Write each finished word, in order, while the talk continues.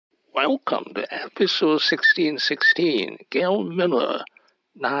Welcome to episode 1616, Gail Miller,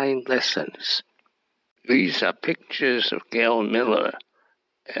 9 Lessons. These are pictures of Gail Miller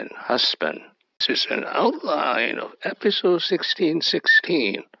and husband. This is an outline of episode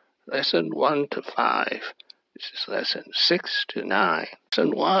 1616, lesson 1 to 5. This is lesson 6 to 9.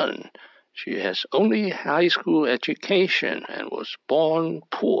 Lesson 1. She has only high school education and was born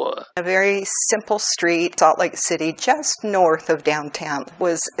poor. A very simple street, Salt Lake City, just north of downtown,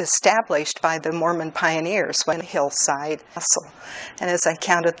 was established by the Mormon pioneers on the hillside. And as I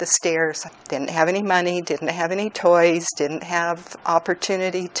counted the stairs, I didn't have any money, didn't have any toys, didn't have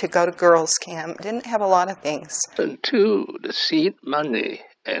opportunity to go to girls' camp, didn't have a lot of things. Lesson 2. The seed money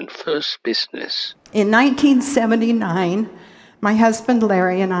and first business. In 1979, my husband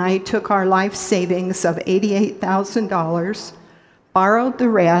Larry and I took our life savings of $88,000, borrowed the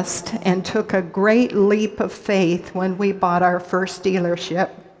rest, and took a great leap of faith when we bought our first dealership.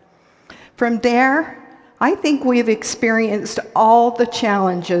 From there, I think we've experienced all the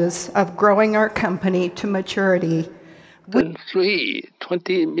challenges of growing our company to maturity. And 3.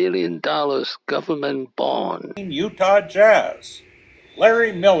 $20 million government bond. Utah Jazz.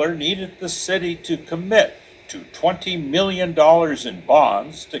 Larry Miller needed the city to commit to $20 million in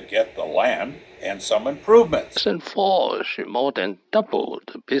bonds to get the land and some improvements. Lesson 4. She more than doubled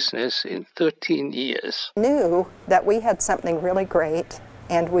the business in 13 years. Knew that we had something really great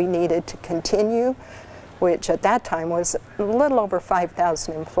and we needed to continue, which at that time was a little over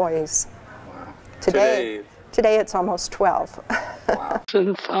 5,000 employees. Wow. Today it's almost 12. Wow.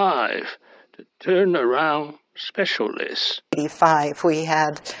 Lesson 5. The turnaround specialist. 85,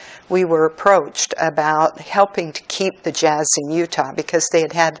 we were approached about helping to keep the Jazz in Utah because they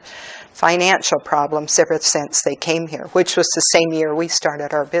had had financial problems ever since they came here, which was the same year we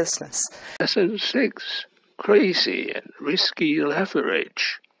started our business. Lesson 6. Crazy and risky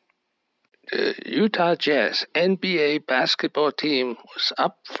leverage. The Utah Jazz NBA basketball team was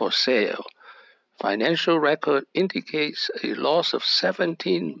up for sale. Financial record indicates a loss of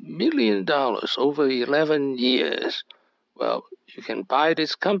 $17 million over 11 years. Well, you can buy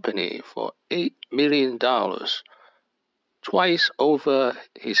this company for $8 million, twice over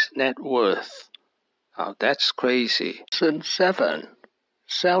his net worth. Now that's crazy. Lesson 7.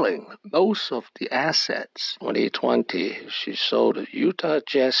 Selling most of the assets. 2020, she sold the Utah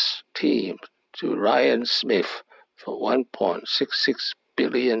Jazz team to Ryan Smith for $1.66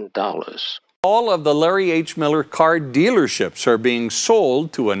 billion. All of the Larry H. Miller car dealerships are being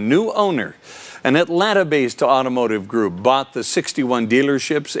sold to a new owner. An Atlanta-based automotive group bought the 61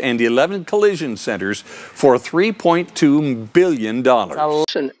 dealerships and 11 collision centers for $3.2 billion.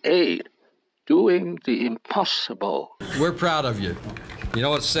 Lesson 8. Doing the impossible. We're proud of you. You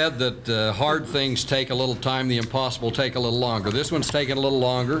know, it's said that hard things take a little time, the impossible take a little longer. This one's taken a little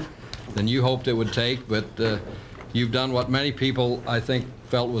longer than you hoped it would take, but you've done what many people, I think,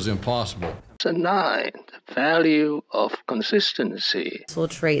 felt was impossible. Lesson 9. The value of consistency. It's a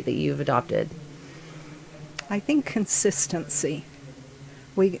trait that you've adopted. I think consistency.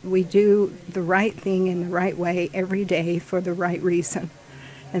 We do the right thing in the right way every day for the right reason.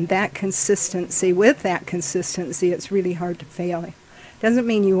 And that consistency, with that consistency, it's really hard to fail. Doesn't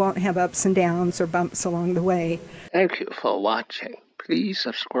mean you won't have ups and downs or bumps along the way. Thank you for watching. Please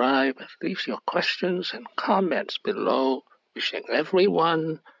subscribe and leave your questions and comments below. Wishing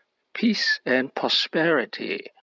everyone peace and prosperity.